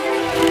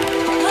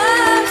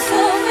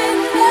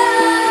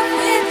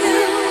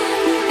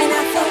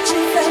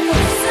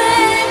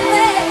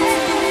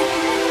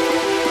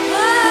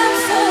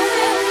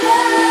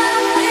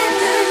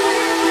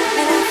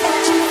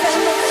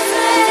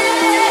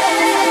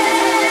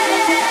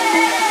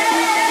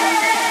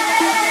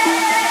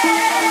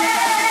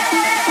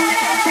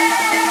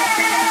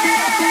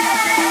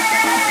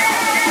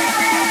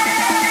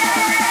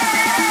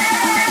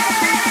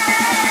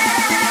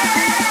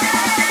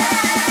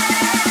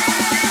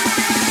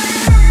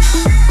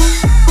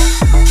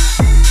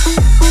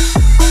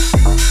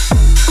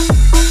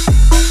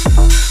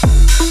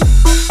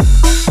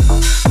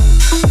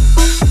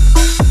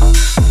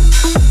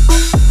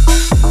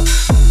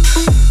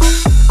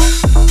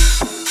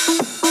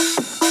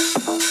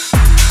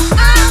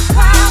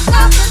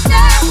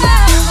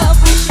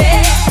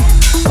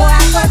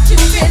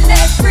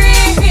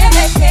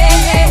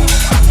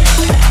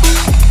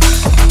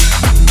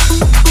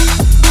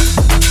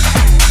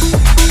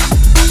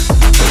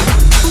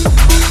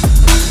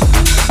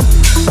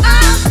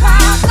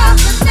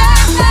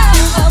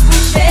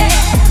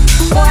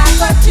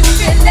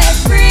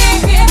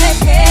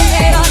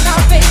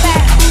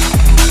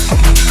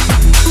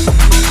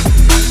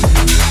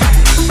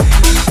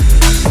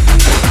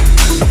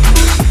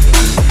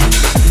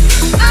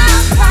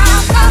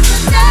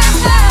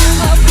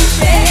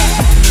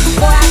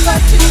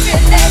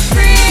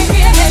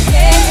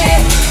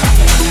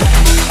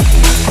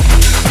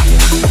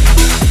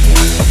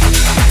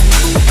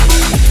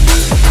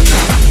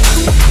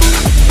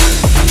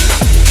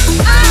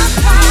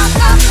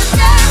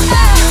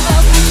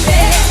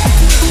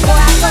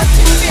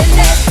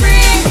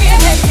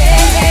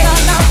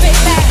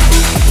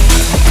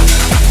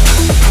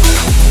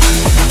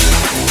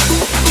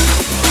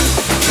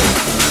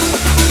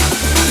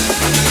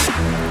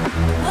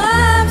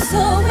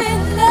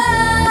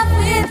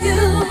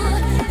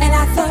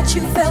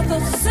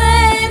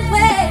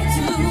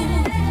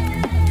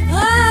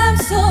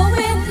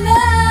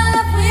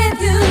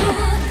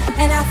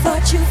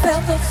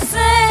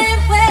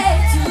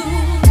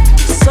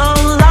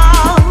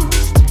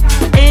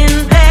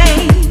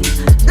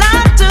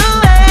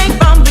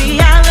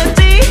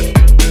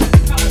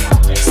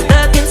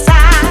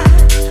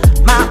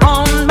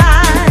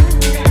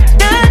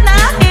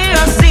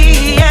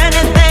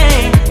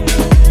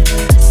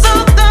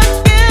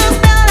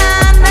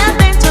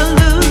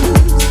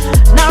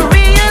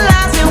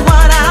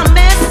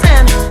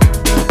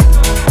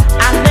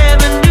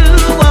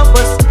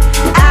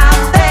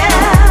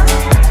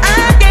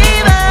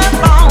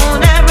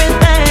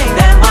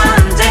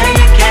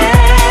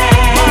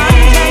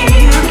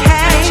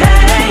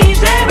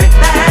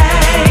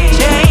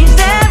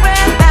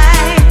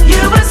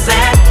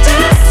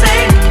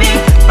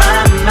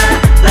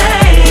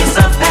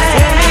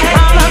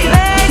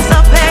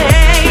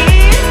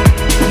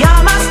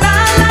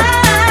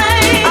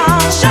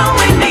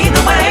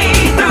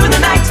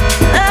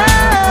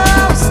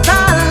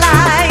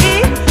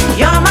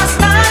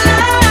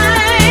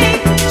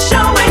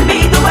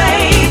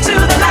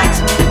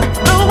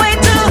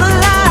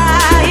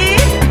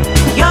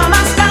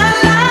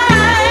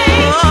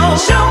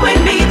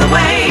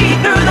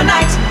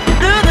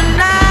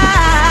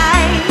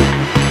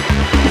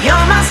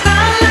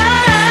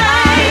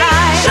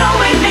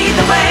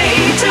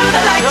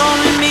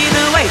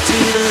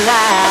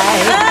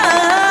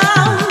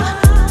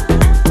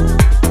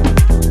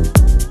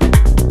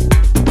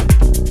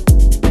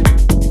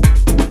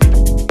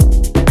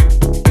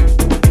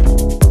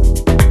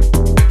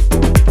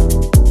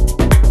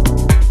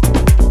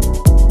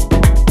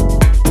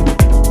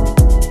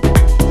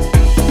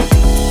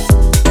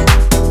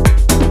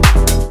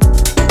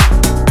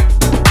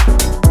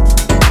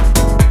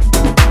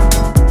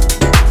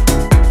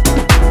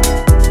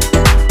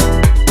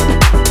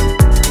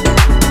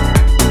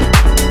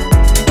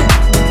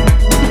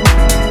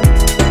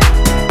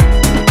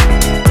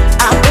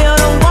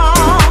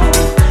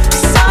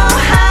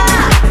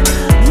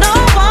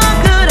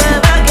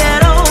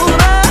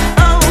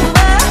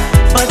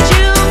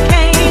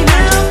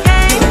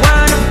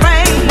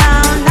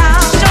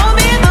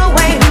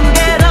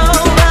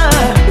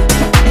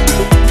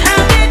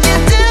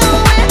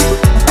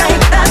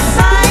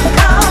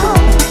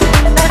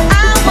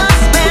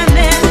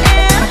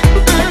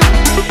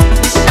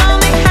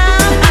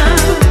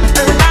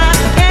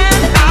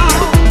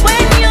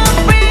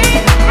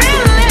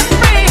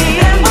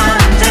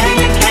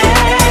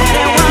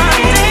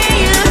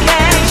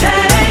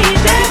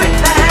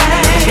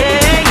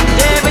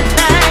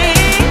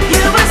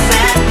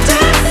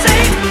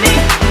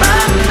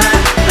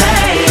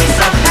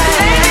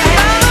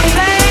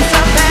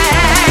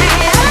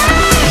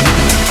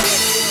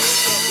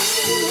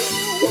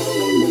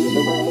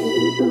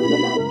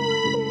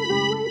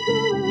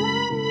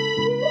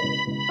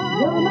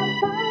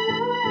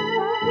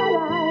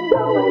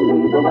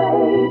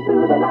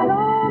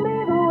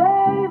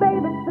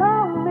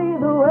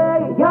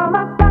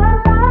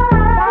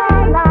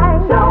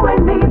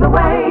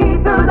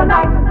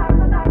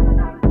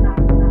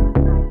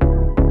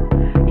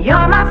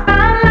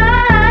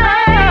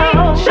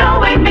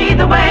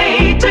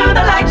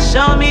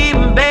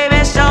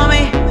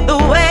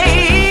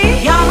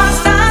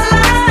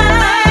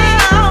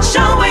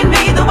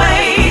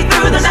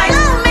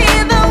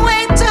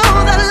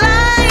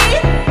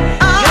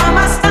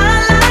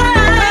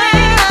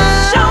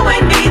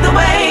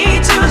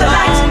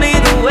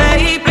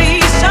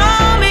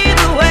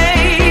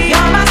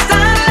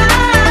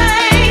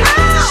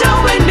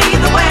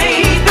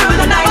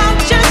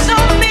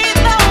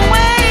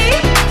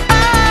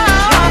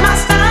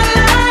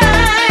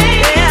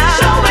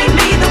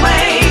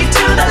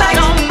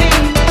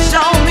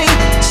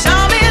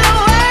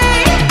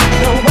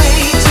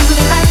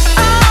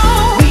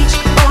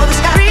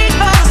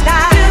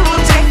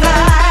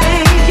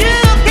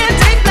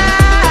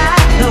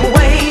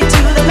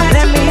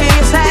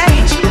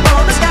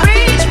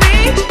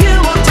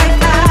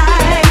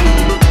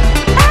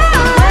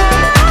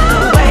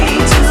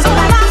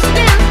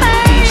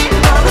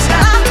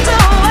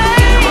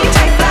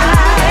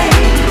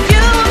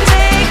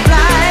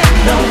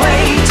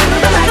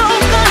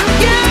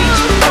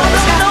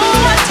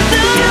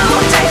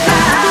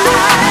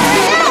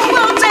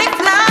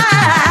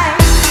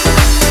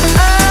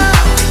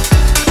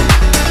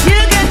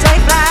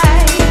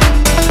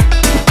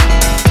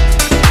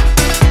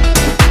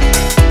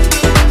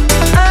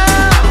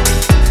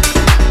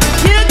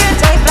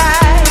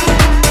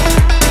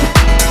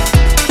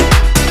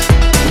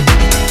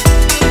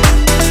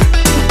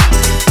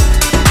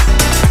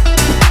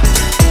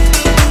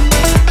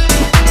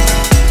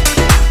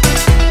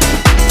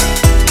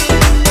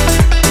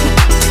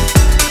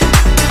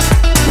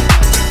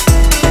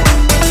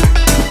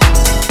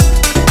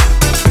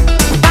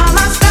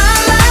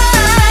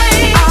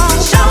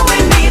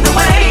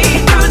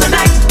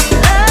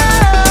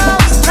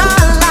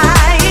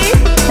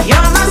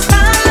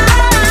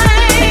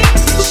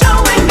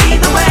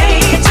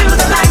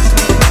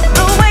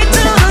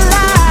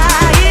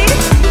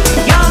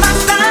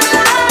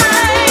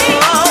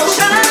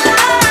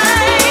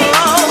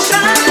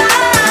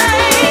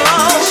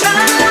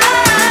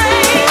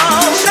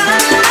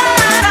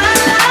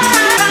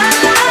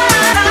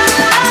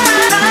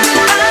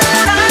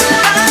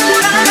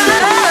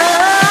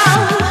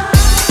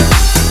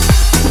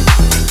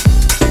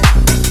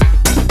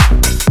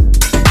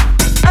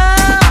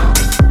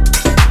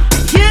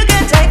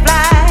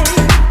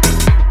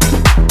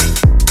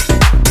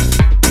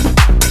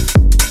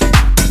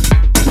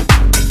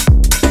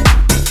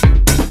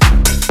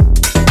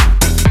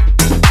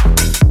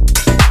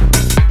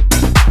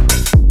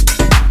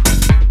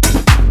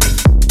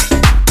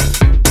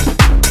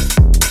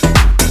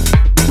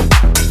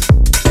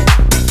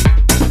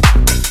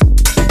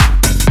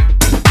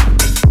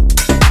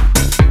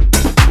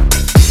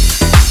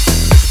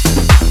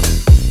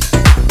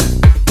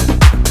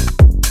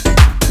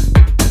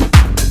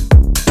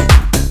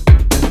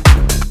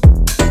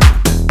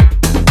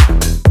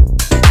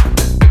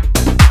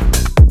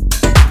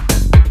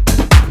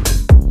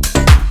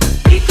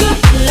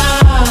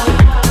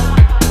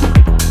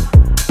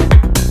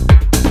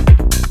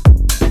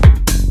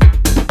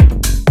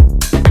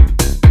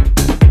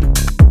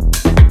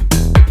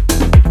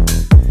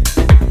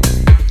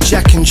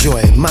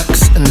 Enjoy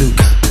Max and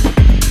Luca.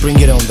 Bring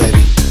it on,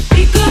 baby.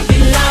 We could be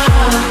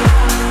loved.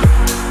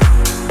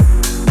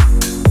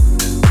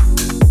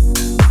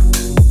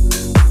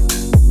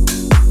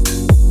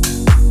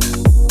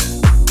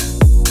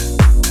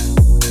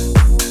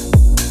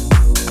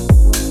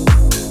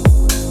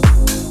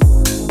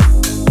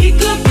 We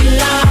could be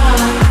loved.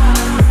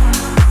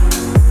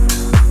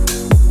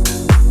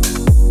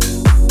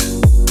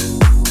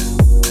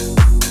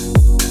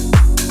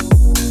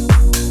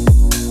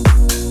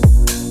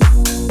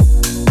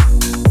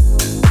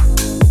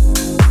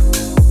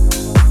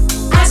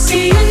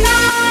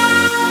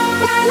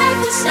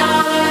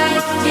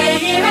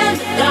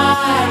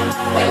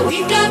 Where we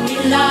could be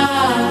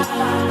loved.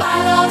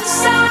 Follow the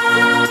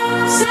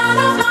sound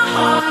of my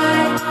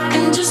heart.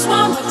 And just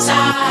one more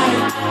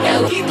time,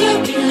 yeah, we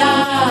could be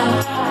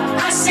loved.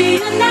 I see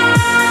you now,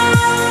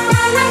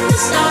 right like the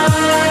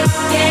stars.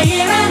 Yeah,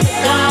 here in the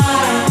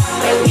dark,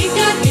 where we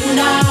could be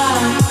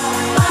loved.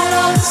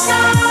 Follow the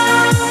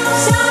sound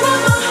of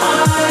my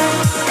heart.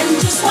 And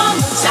just one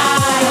more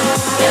time,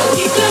 yeah,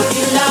 we could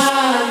be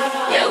loved.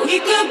 Yeah, we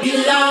could be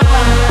loved.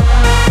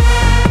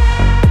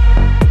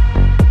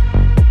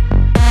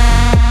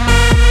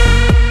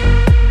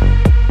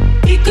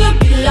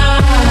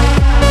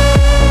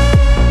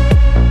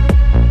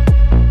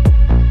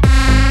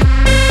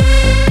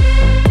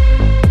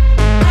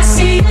 I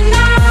see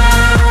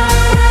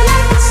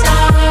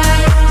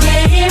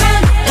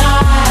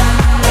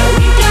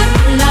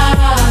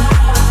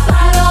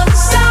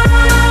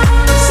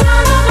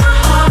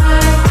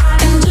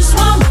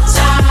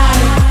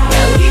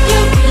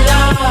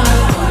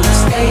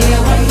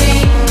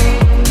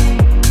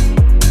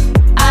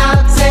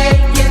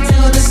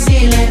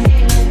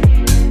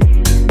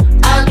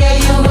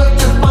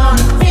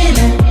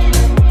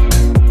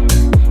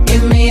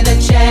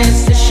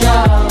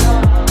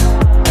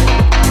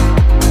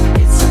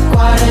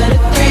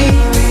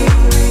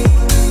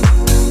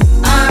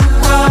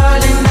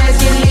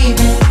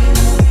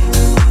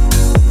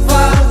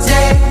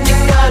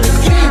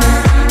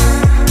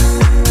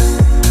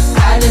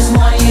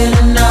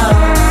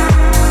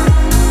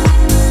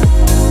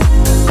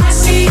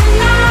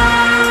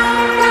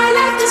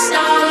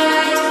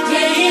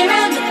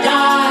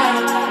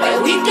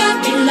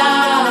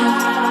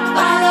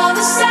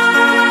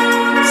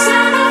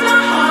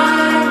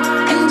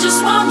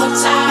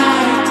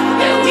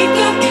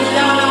could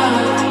be